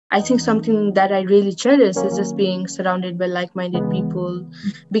I think something that I really cherish is just being surrounded by like-minded people,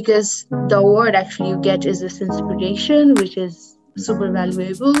 because the award actually you get is this inspiration, which is super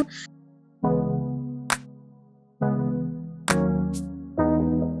valuable.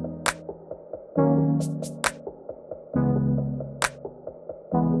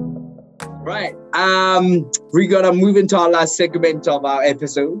 Right. We're gonna move into our last segment of our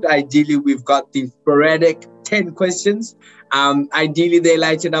episode. Ideally, we've got the sporadic 10 questions. Ideally, they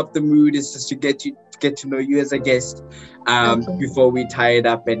lighten up the mood. It's just to get to know you as a guest. Before we tie it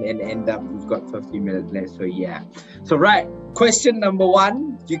up and end up, we've got 15 minutes left. So yeah. So right. Question number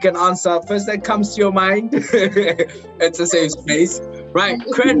 1. You can answer first that comes to your mind. It's a safe space. Right.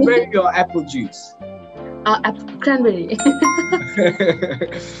 Cranberry or apple juice? Cranberry.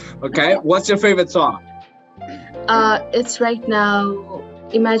 Okay. What's your favorite song? It's right now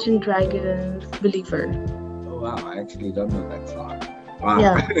Imagine Dragons' Believer. Oh wow, I actually don't know that song. Wow.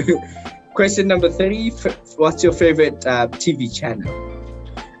 Yeah. Question number 3. What's your favorite TV channel?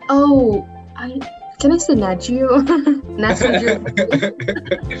 Oh, can I say Nat Geo? National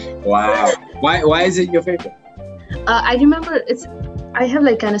Geographic. Wow. Why is it your favorite? I remember I have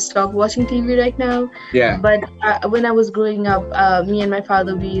like kind of stopped watching TV right now. Yeah. But when I was growing up, me and my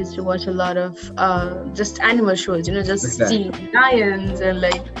father, we used to watch a lot of just animal shows, seeing lions and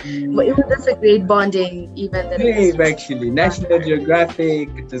like. But it was just a great bonding event. Same actually. National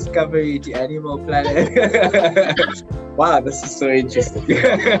Geographic, Discovery, the Animal Planet. Wow, this is so interesting.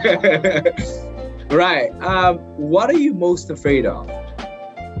 Right. What are you most afraid of?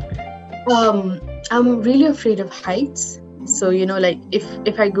 I'm really afraid of heights. So, like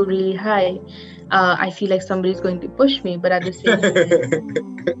if I go really high, I feel like somebody's going to push me. But at the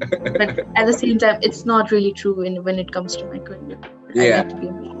same time, it's not really true when it comes to my career. Yeah. I like to be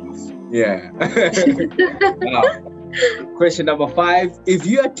ambitious. Yeah. Wow. Question number 5. If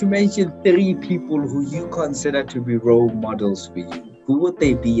you had to mention 3 people who you consider to be role models for you, who would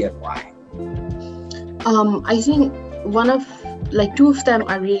they be and why? I think two of them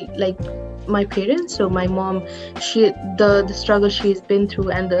are really like my parents. So my mom, the struggle she's been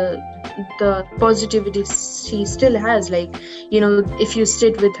through and the positivity she still has, if you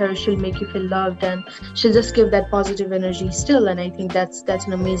sit with her, she'll make you feel loved and she'll just give that positive energy still. And I think that's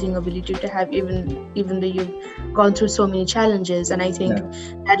an amazing ability to have, even though you've gone through so many challenges. And I think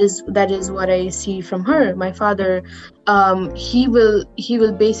that is what I see from her. My father, he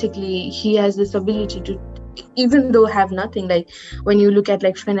has this ability to, even though have nothing, like when you look at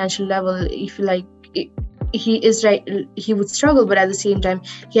like financial level, if you like he is right, he would struggle, but at the same time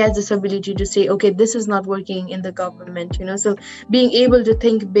he has this ability to say, okay, this is not working in the government, so being able to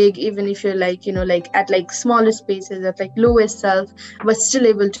think big, even if you're at like smaller spaces, at like lowest self, but still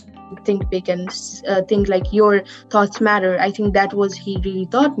able to think big and think like your thoughts matter. I think that was he really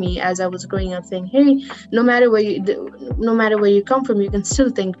taught me as I was growing up, saying, hey, no matter where you come from, you can still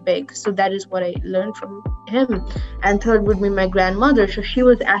think big. So that is what I learned from him. And third would be my grandmother. So she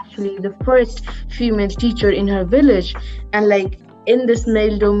was actually the first female teacher in her village, and like in this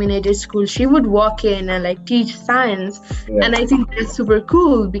male-dominated school, she would walk in and like teach science. Yeah. And I think that's super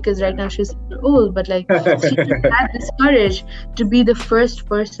cool because right now she's super old, but like she had this courage to be the first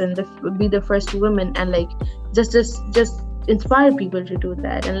person, be the first woman, and like just inspire people to do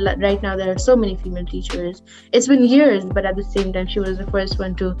that. And right now there are so many female teachers. It's been years, but at the same time, she was the first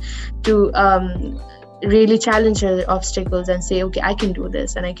one to really challenge her obstacles and say, okay, I can do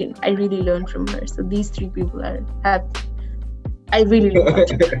this, and I really learned from her. So these 3 people I really love.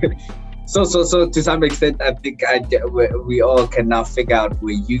 So to some extent, I think we all can now figure out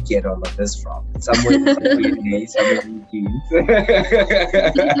where you get all of this from. Somewhere in DNA, somewhere in genes.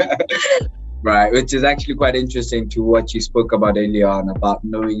 Right, which is actually quite interesting to what you spoke about earlier on about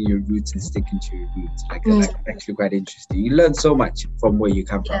knowing your roots and sticking to your roots. Like actually quite interesting. You learn so much from where you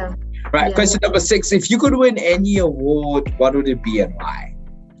come from. Right, yeah. Question number 6. If you could win any award, what would it be and why?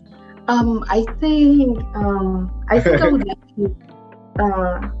 I think I would like to.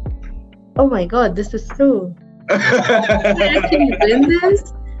 Oh my God, this is so. You actually win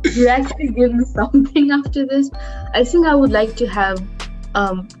this? You actually give me something after this? I think I would like to have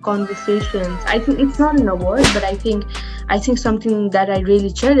conversations. I think it's not an award, but I think something that I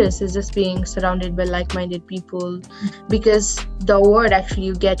really cherish is just being surrounded by like-minded people, because the award actually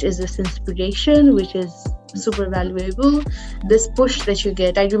you get is this inspiration, which is super valuable. This push that you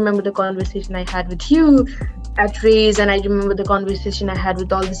get. I remember the conversation I had with you at Raise, and I remember the conversation I had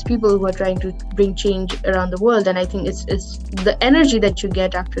with all these people who are trying to bring change around the world. And I think it's the energy that you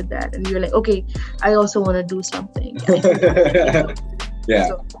get after that, and you're like, okay, I also want to do something. Yeah.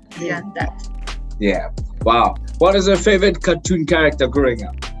 So, yeah, that. Yeah. Wow. What is your favorite cartoon character growing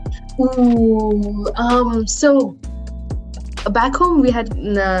up? Ooh, so back home we had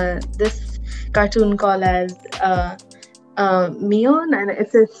this cartoon called as Mion, and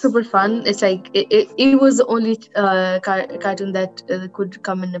it's super fun. It's like it was the only cartoon that could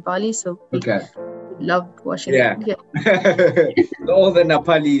come in Nepali, so we loved watching Yeah. it. Yeah. All the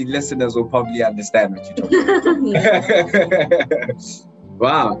Nepali listeners will probably understand what you're talking about.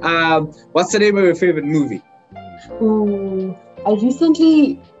 Wow. What's the name of your favorite movie? Ooh, I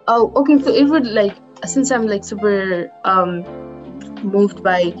recently. Oh, okay. So it would like, since I'm like super moved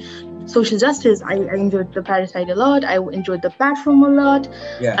by social justice, I enjoyed The Parasite a lot. I enjoyed The Platform a lot.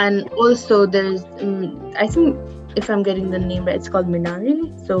 Yeah. And also there's I think, if I'm getting the name right, it's called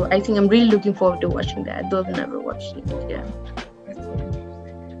Minari. So I think I'm really looking forward to watching that, though I've never watched it. Yeah.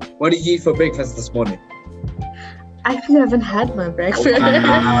 What did you eat for breakfast this morning? Actually, I haven't had my breakfast.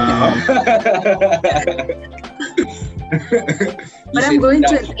 But I'm going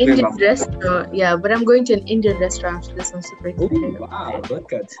to an Indian restaurant. Yeah, but I'm going to an Indian restaurant after this. I'm super excited. Ooh, wow,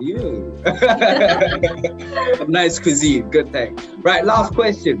 look at you. Nice cuisine. Good thing. Right, last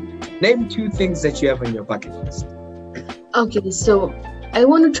question. Name 2 things that you have on your bucket list. Okay, so I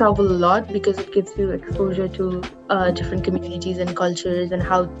want to travel a lot because it gives you exposure to different communities and cultures, and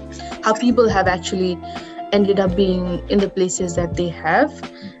how people have actually ended up being in the places that they have,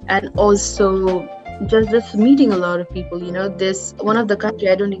 and also just meeting a lot of people. This one of the country,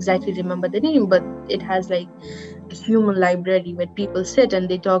 I don't exactly remember the name, but it has like a human library where people sit and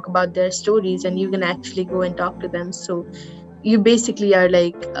they talk about their stories, and you can actually go and talk to them. So you basically are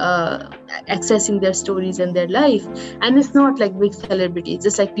like accessing their stories and their life, and it's not like big celebrities,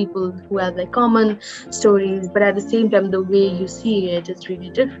 just like people who have like common stories, but at the same time the way you see it is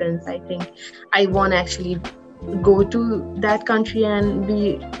really different. I think I want to actually go to that country and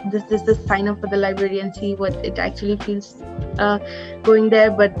be this sign up for the library and see what it actually feels going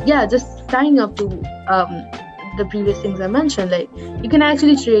there. But yeah, just signing up to the previous things I mentioned, like you can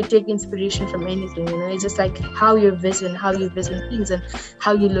actually take inspiration from anything. It's just like how you vision things and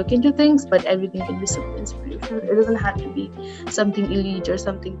how you look into things, but everything can be super inspirational. It doesn't have to be something elite or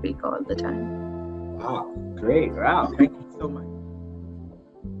something big all the time. Wow, great. Wow, thank you so much.